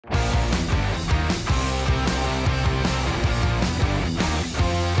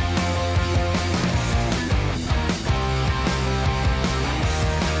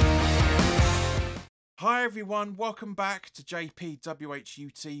Hi everyone, welcome back to WHU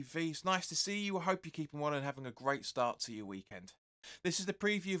TV. It's nice to see you. I hope you're keeping well and having a great start to your weekend. This is the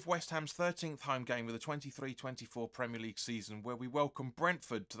preview of West Ham's 13th home game of the 23-24 Premier League season, where we welcome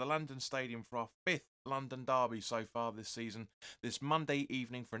Brentford to the London Stadium for our 5th London derby so far this season, this Monday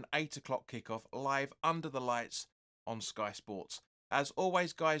evening for an 8 o'clock kickoff live under the lights on Sky Sports. As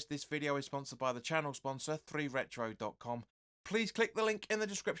always guys, this video is sponsored by the channel sponsor 3retro.com. Please click the link in the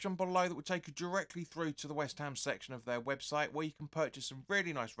description below that will take you directly through to the West Ham section of their website, where you can purchase some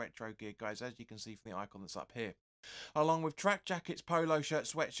really nice retro gear, guys, as you can see from the icon that's up here. Along with track jackets, polo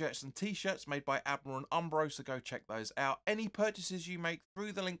shirts, sweatshirts and t-shirts made by Admiral and Umbro, so go check those out. Any purchases you make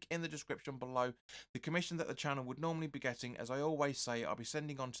through the link in the description below, the commission that the channel would normally be getting, as I always say, I'll be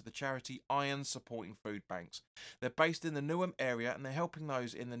sending on to the charity Iron Supporting Food Banks. They're based in the Newham area and they're helping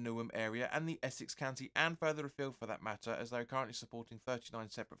those in the Newham area and the Essex County and further afield for that matter, as they're currently supporting 39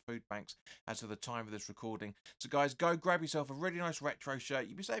 separate food banks as of the time of this recording. So guys, go grab yourself a really nice retro shirt.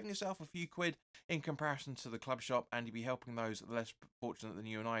 You'll be saving yourself a few quid in comparison to the club shop, and you'll be helping those less fortunate than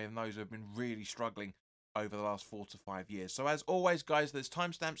you and I, and those who have been really struggling over the last 4 to 5 years. So as always guys, there's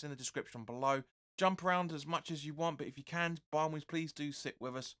timestamps in the description below. Jump around as much as you want, but if you can, by all means, please do sit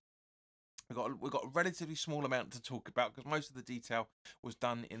with us. We've got a relatively small amount to talk about because most of the detail was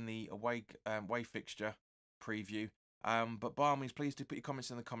done in the away fixture preview. But by all means, please do put your comments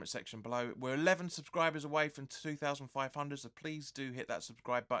in the comment section below. We're 11 subscribers away from 2,500, so please do hit that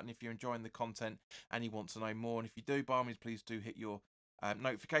subscribe button if you're enjoying the content and you want to know more. And if you do, by all means, please do hit your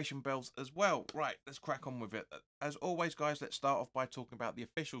notification bells as well. Right, let's crack on with it. As always, guys, let's start off by talking about the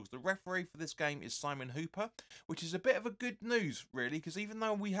officials. The referee for this game is Simon Hooper, which is a bit of a good news, really, because even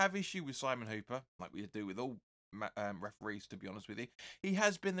though we have issue with Simon Hooper, like we do with all referees, to be honest with you, he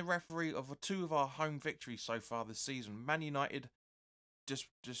has been the referee of 2 of our home victories so far this season. Man United just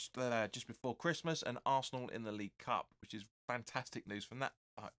before Christmas, and Arsenal in the League Cup, which is fantastic news from that.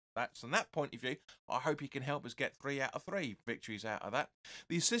 That's from that point of view. I hope he can help us get 3 out of 3 victories out of that.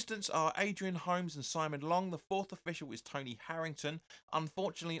 The assistants are Adrian Holmes and Simon Long. The 4th official is Tony Harrington.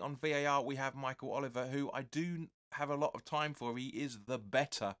 Unfortunately, on VAR we have Michael Oliver, who I do have a lot of time for. He is the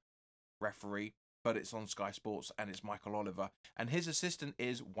better referee, but it's on Sky Sports and it's Michael Oliver. And his assistant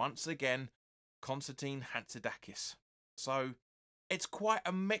is, once again, Konstantin Hatzidakis. So it's quite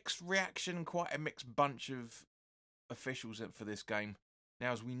a mixed reaction, quite a mixed bunch of officials for this game.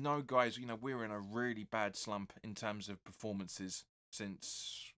 Now, as we know, guys, we're in a really bad slump in terms of performances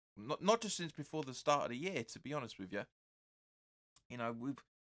since, not just since before the start of the year, to be honest with you.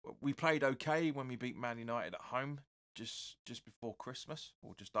 We played okay when we beat Man United at home just before Christmas,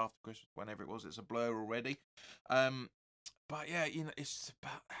 or just after Christmas, whenever it was. It's a blur already. But yeah,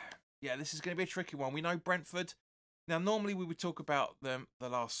 this is going to be a tricky one. We know Brentford. Now, normally we would talk about the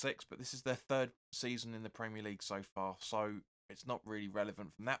last 6, but this is their 3rd season in the Premier League so far, so it's not really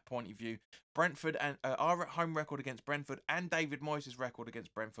relevant from that point of view. Brentford and our home record against Brentford and David Moyes' record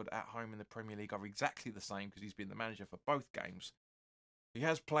against Brentford at home in the Premier League are exactly the same, because he's been the manager for both games. He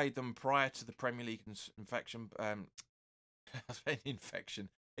has played them prior to the Premier League inception's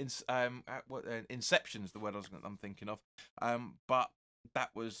the word I'm thinking of. But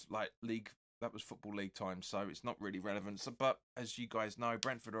that was Football League time, so it's not really relevant. So, but as you guys know,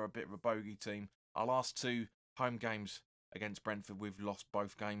 Brentford are a bit of a bogey team. Our last 2 home games against Brentford, we've lost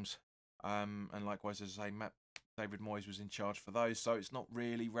both games. And likewise, as I say, David Moyes was in charge for those, so it's not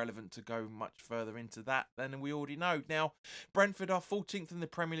really relevant to go much further into that than we already know. Now, Brentford are 14th in the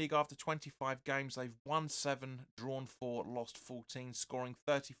Premier League after 25 games. They've won 7, drawn 4, lost 14, scoring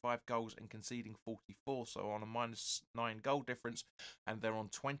 35 goals and conceding 44, so on a -9 goal difference, and they're on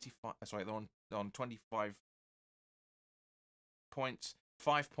 25. Sorry, they're on 25 points,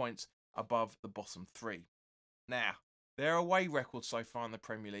 5 points above the bottom 3. Now, their away record so far in the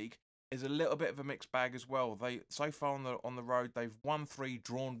Premier League is a little bit of a mixed bag as well. They so far on the road, they've won 3,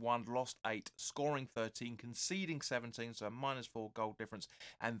 drawn 1, lost 8, scoring 13, conceding 17, so a -4 goal difference.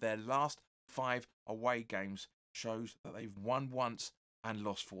 And their last 5 away games shows that they've won once and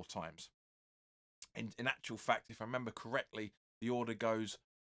lost 4 times. In actual fact, if I remember correctly, the order goes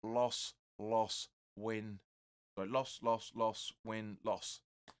loss, loss, win. So loss, win, loss.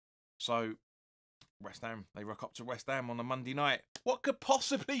 So West Ham, they rock up to West Ham on a Monday night. What could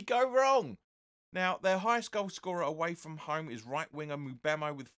possibly go wrong? Now, their highest goal scorer away from home is right winger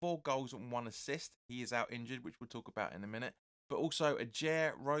Mbeumo with 4 goals and 1 assist. He is out injured, which we'll talk about in a minute. But also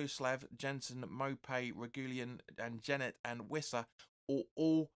Ajer, Roslav, Jensen, Mopé, Regulian, and Janet and Wissa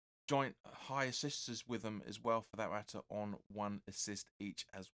all joint high assisters with them as well, for that matter, on 1 assist each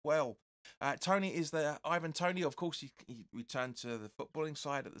as well. Tony is the Ivan Toney. Of course, he returned to the footballing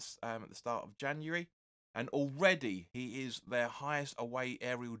side at the start of January. And already he is their highest away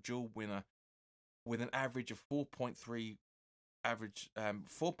aerial duel winner with an average of 4.3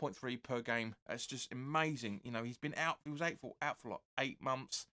 4.3 per game. That's just amazing. You know, he's been out. He was out for like 8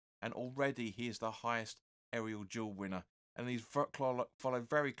 months, and already he is the highest aerial duel winner. And he's followed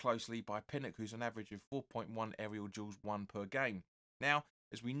very closely by Pinnock, who's an average of 4.1 aerial duels won per game. Now,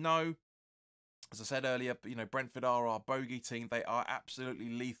 as we know, as I said earlier, you know, Brentford are our bogey team. They are absolutely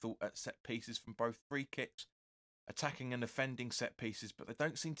lethal at set pieces from both free kicks, attacking and defending set pieces, but they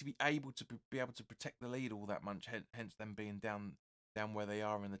don't seem to be able to protect the lead all that much. Hence them being down where they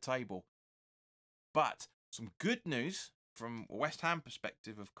are in the table. But some good news from a West Ham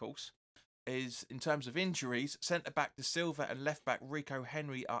perspective, of course, is in terms of injuries, centre-back De Silva and left-back Rico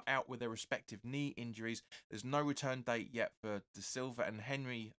Henry are out with their respective knee injuries. There's no return date yet for De Silva, and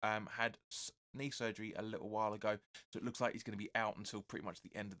Henry had knee surgery a little while ago, so it looks like he's going to be out until pretty much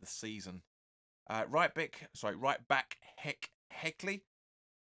the end of the season. Right back Heckley,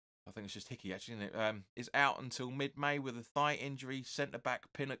 I think it's just Hickey actually, isn't it? Is out until mid-May with a thigh injury.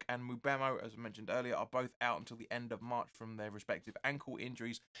 Centre-back Pinnock and Mbeumo, as I mentioned earlier, are both out until the end of March from their respective ankle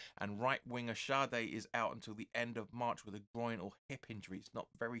injuries. And right winger Sade is out until the end of March with a groin or hip injury. It's not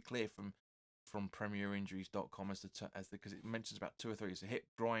very clear from PremierInjuries.com because it mentions about 2 or 3. It's a hip,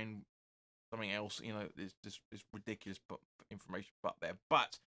 groin, something else. You know, it's ridiculous information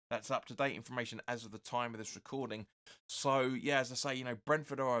but that's up-to-date information as of the time of this recording. So, yeah, as I say, you know,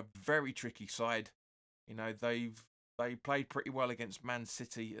 Brentford are a very tricky side. You know, they played pretty well against Man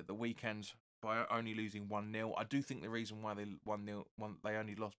City at the weekend by only losing 1-0. I do think the reason why they they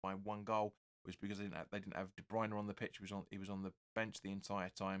only lost by 1 goal was because they didn't have De Bruyne on the pitch. He was on the bench the entire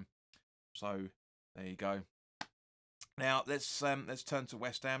time. So, there you go. Now, let's turn to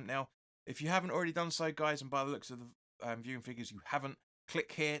West Ham. Now, if you haven't already done so, guys, and by the looks of the viewing figures, you haven't,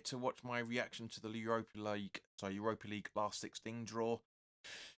 click here to watch my reaction to the Europa League last 16 draw.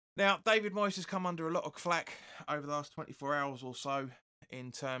 Now, David Moyes has come under a lot of flack over the last 24 hours or so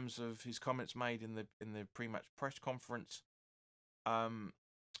in terms of his comments made in the pre-match press conference,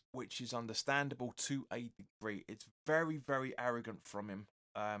 which is understandable to a degree. It's very, very arrogant from him.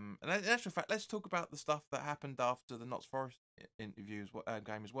 And in actual fact, let's talk about the stuff that happened after the Notts Forest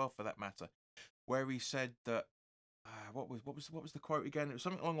game as well, for that matter, where he said that. What was the quote again? It was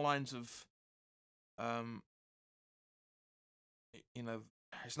something along the lines of, you know,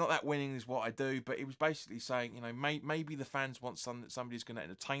 it's not that winning is what I do, but he was basically saying, you know, maybe the fans want somebody's going to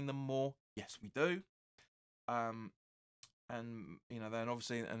entertain them more. Yes, we do. And you know, then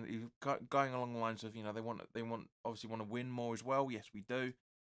obviously, and he going along the lines of, you know, they obviously want to win more as well. Yes, we do.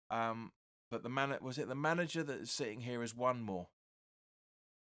 But the manager that is sitting here has won more,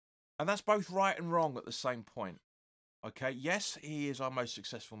 and that's both right and wrong at the same point. Okay, yes, he is our most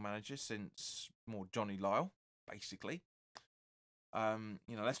successful manager since Johnny Lyle, basically. You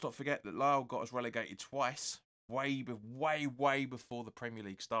know, let's not forget that Lyle got us relegated twice, way before the Premier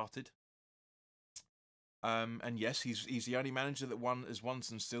League started. And yes, he's the only manager that has won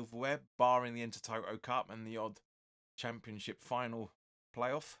some silverware, barring the Intertoto Cup and the odd Championship final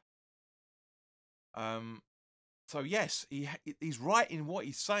playoff. So yes, he's right in what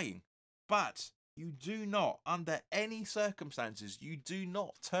he's saying, but you do not, under any circumstances, you do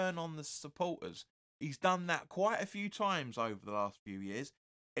not turn on the supporters. He's done that quite a few times over the last few years.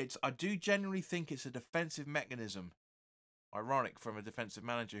 I do generally think it's a defensive mechanism. Ironic from a defensive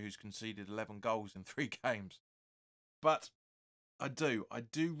manager who's conceded 11 goals in 3 games. But I do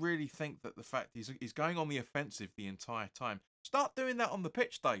really think that the fact he's going on the offensive the entire time. Start doing that on the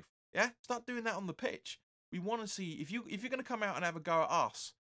pitch, Dave. Yeah? Start doing that on the pitch. We want to see, if you're going to come out and have a go at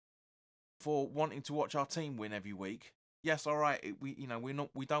us for wanting to watch our team win every week, yes, all right, we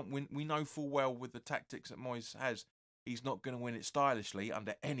don't win. We know full well with the tactics that Moyes has, he's not going to win it stylishly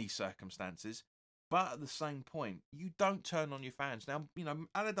under any circumstances. But at the same point, you don't turn on your fans. Now, you know,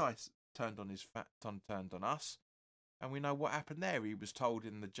 Allardyce turned on us, and we know what happened there. He was told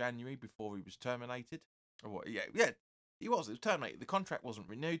in the January before he was terminated, or what? Yeah, he was. It was terminated. The contract wasn't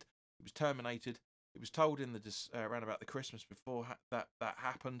renewed. It was terminated. It was told in around about the Christmas before that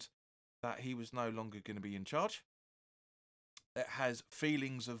happened, that he was no longer going to be in charge. It has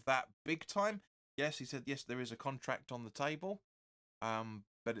feelings of that big time. Yes, he said, yes, there is a contract on the table,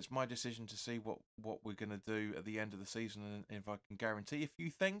 but it's my decision to see what we're going to do at the end of the season, and if I can guarantee a few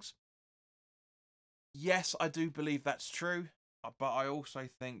things. Yes, I do believe that's true, but I also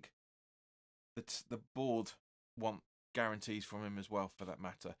think that the board want guarantees from him as well, for that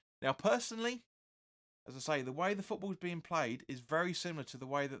matter. Now, personally, as I say, the way the football is being played is very similar to the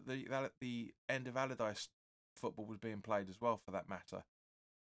way that the end of Allardyce football was being played as well, for that matter.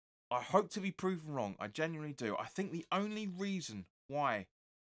 I hope to be proven wrong. I genuinely do. I think the only reason why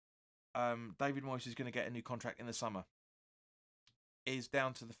David Moyes is going to get a new contract in the summer is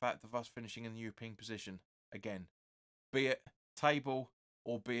down to the fact of us finishing in the European position again, be it table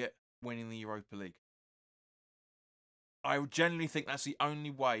or be it winning the Europa League. I genuinely think that's the only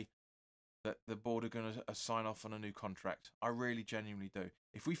way that the board are going to sign off on a new contract. I really genuinely do.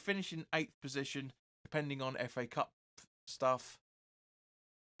 If we finish in 8th position, depending on FA Cup stuff,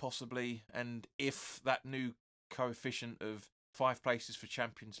 possibly, and if that new coefficient of 5 places for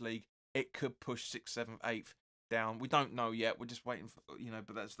Champions League, it could push 6th, 7th, 8th down. We don't know yet. We're just waiting for,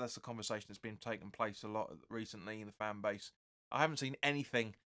 but that's a conversation that's been taking place a lot recently in the fan base. I haven't seen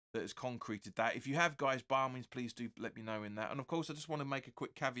anything that has concreted that. If you have, guys, by all means, please do let me know in that. And of course, I just want to make a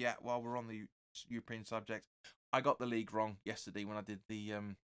quick caveat while we're on the European subject. I got the league wrong yesterday when I did the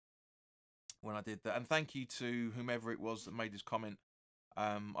and thank you to whomever it was that made this comment.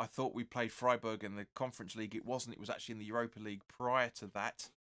 I thought we played Freiburg in the Conference League. It wasn't. It was actually in the Europa League prior to that.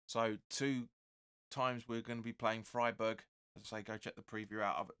 So 2 times we're going to be playing Freiburg. As I say, go check the preview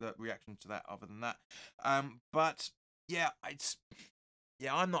out of the reaction to that. Other than that, but yeah,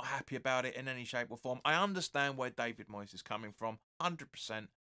 I'm not happy about it in any shape or form. I understand where David Moyes is coming from, 100%.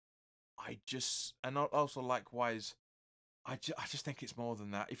 And also likewise, I just think it's more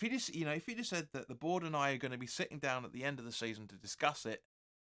than that. If he just said that the board and I are going to be sitting down at the end of the season to discuss it,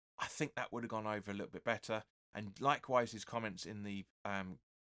 I think that would have gone over a little bit better. And likewise, his comments in the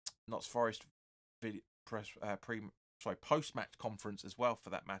Notts Forest video post-match conference as well, for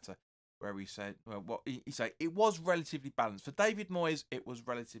that matter, where he said, he said it was relatively balanced for David Moyes. It was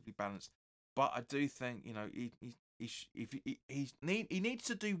relatively balanced, but I do think he needs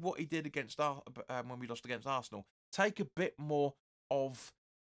to do what he did against when we lost against Arsenal. Take a bit more of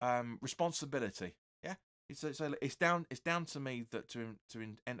responsibility. Yeah, it's down to me that to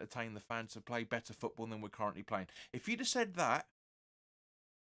entertain the fans, to play better football than we're currently playing. If you'd have said that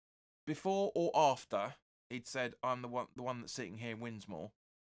before or after he'd said I'm the one that's sitting here wins more,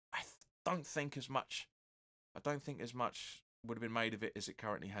 I don't think as much would have been made of it as it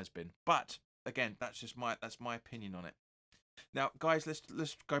currently has been. But again, that's my opinion on it. Now, guys, let's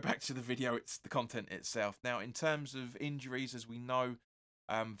go back to the video. It's the content itself. Now, in terms of injuries, as we know,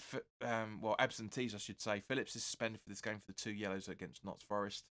 absentees, I should say, Phillips is suspended for this game for the 2 yellows against Notts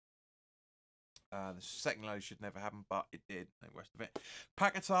Forest. The second yellow should never happen, but it did. The rest of it.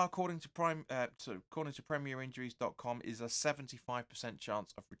 Paquetá, according to PremierInjuries.com, is a 75%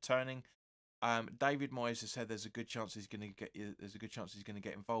 chance of returning. David Moyes has said there's a good chance he's going to get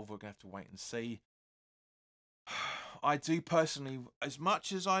involved. We're going to have to wait and see. I do personally, as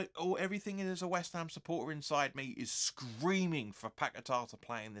much as everything as a West Ham supporter inside me is screaming for Paquetá to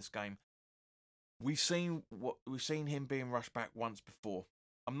play in this game. We've seen him being rushed back once before.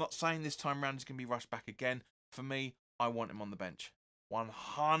 I'm not saying this time round he's going to be rushed back again. For me, I want him on the bench.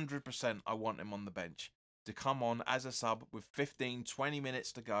 100% I want him on the bench to come on as a sub with 15, 20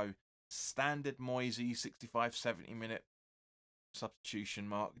 minutes to go. Standard Moyesy 65, 70 minute substitution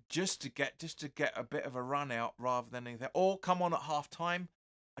mark, just to get a bit of a run out rather than anything, or come on at half time.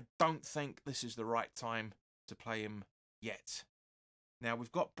 I don't think this is the right time to play him yet. Now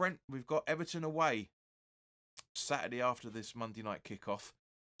we've got Everton away Saturday after this Monday night kickoff,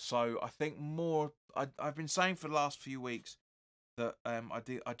 so I think I've been saying for the last few weeks that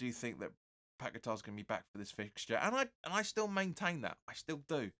I do think that Paquetá's going to be back for this fixture, and I still maintain that. I still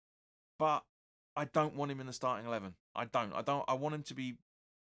do, but I don't want him in the starting 11. I want him to be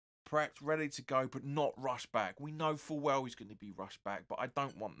prepped, ready to go, but not rushed back. We know full well he's going to be rushed back, but I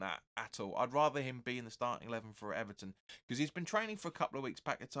don't want that at all. I'd rather him be in the starting 11 for Everton, because he's been training for a couple of weeks,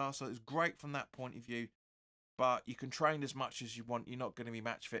 Paquetá, so it's great from that point of view. But you can train as much as you want. You're not going to be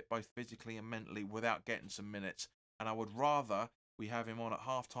match fit both physically and mentally without getting some minutes. And I would rather we have him on at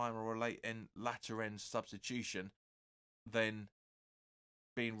half time or a latter end substitution than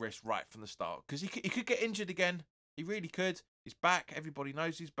being risked right from the start, because he could get injured again. He really could. He's back. Everybody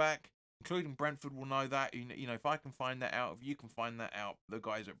knows he's back, including Brentford will know that. If I can find that out, if you can find that out, the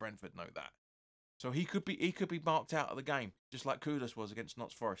guys at Brentford know that. So he could be marked out of the game, just like Kudus was against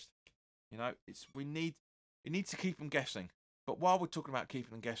Notts Forest. We need to keep them guessing. But while we're talking about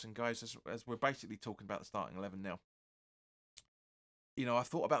keeping them guessing, guys, as we're basically talking about the starting 11 now, I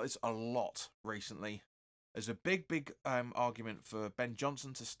thought about this a lot recently. There's a big argument for Ben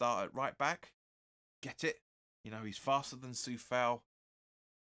Johnson to start at right back. Get it? He's faster than Soufal.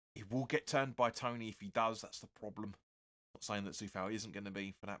 He will get turned by Tony if he does. That's the problem. Not saying that Soufal isn't going to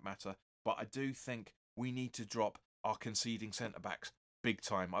be, for that matter. But I do think we need to drop our conceding centre-backs big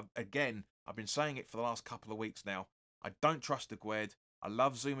time. I've been saying it for the last couple of weeks now. I don't trust Aguerd. I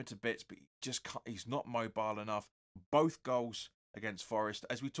love Zuma to bits, but he just can't, he's not mobile enough. Both goals against Forest,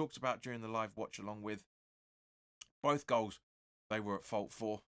 as we talked about during the live watch along with, both goals they were at fault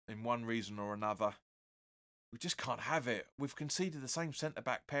for in one reason or another. We just can't have it. We've conceded the same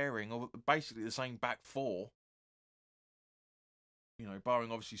centre-back pairing, or basically the same back four. You know,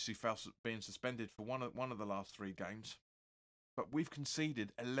 barring obviously Soufal being suspended for one of the last 3 games. But we've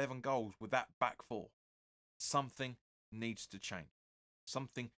conceded 11 goals with that back four. Something needs to change.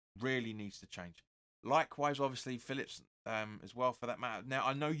 Something really needs to change. Likewise, obviously, Phillips as well, for that matter. Now,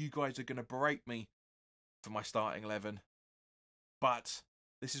 I know you guys are going to berate me for my starting 11, but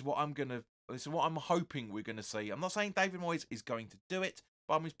this is what I'm hoping we're going to see. I'm not saying David Moyes is going to do it,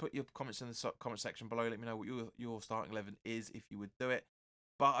 but I'm going to put your comments in the comment section below. Let me know what your starting 11 is if you would do it.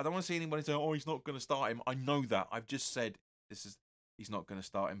 But I don't want to see anybody say, "Oh, he's not going to start him." I know that. I've just said he's not going to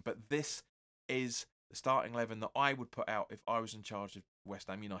start him. But this is the starting 11 that I would put out if I was in charge of West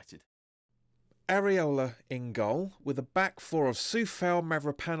Ham United. Areola in goal, with a back four of Soufal,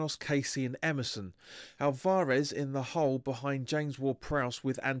 Mavropanos, Casey and Emerson. Alvarez in the hole behind James Ward-Prowse,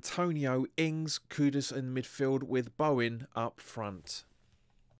 with Antonio, Ings, Kudus in midfield, with Bowen up front.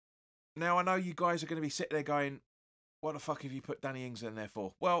 Now, I know you guys are going to be sitting there going, what the fuck have you put Danny Ings in there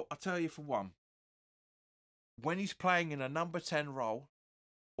for? Well, I'll tell you for one. When he's playing in a number 10 role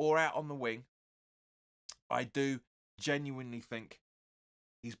or out on the wing, I do genuinely think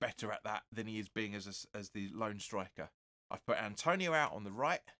he's better at that than he is being as the lone striker. I've put Antonio out on the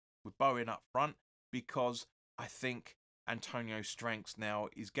right with Bowen up front because I think Antonio's strengths now,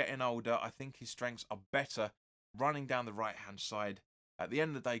 he's getting older. I think his strengths are better running down the right-hand side. At the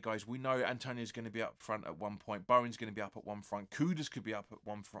end of the day, guys, we know Antonio's going to be up front at one point. Bowen's going to be up at one front. Kudus could be up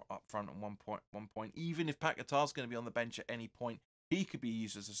front at one point. Even if Paquetá's going to be on the bench at any point, he could be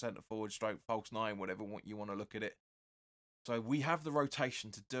used as a centre forward, stroke false 9, whatever you want to look at it. So we have the rotation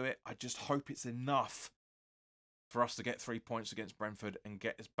to do it. I just hope it's enough for us to get 3 points against Brentford and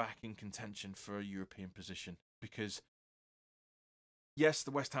get us back in contention for a European position. Because, yes, the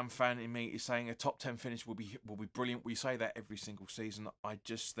West Ham fan in me is saying a top 10 finish will be brilliant. We say that every single season. I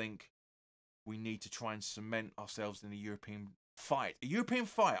just think we need to try and cement ourselves in a European fight. A European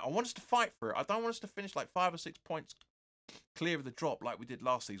fight. I want us to fight for it. I don't want us to finish like 5 or 6 points clear of the drop like we did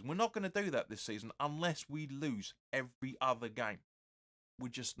last season. We're not going to do that this season unless we lose every other game. We're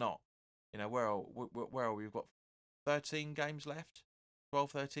just not. You know, where are we? We've got 13 games left.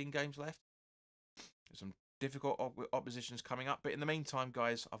 12, 13 games left. There's some difficult oppositions coming up. But in the meantime,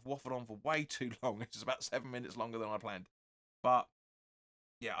 guys, I've waffled on for way too long. It's about 7 minutes longer than I planned. But,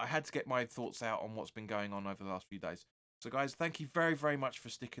 yeah, I had to get my thoughts out on what's been going on over the last few days. So, guys, thank you very, very much for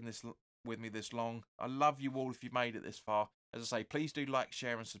sticking with me this long. I love you all if you've made it this far. As I say, please do like,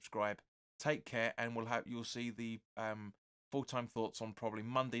 share and subscribe. Take care, and you'll see the full-time thoughts on probably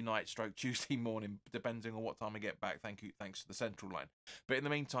Monday night stroke Tuesday morning, depending on what time I get back. Thanks to the central line. But in the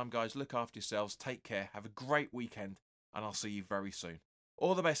meantime, guys, look after yourselves, take care, have a great weekend, and I'll see you very soon.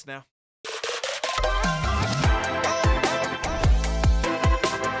 All the best now.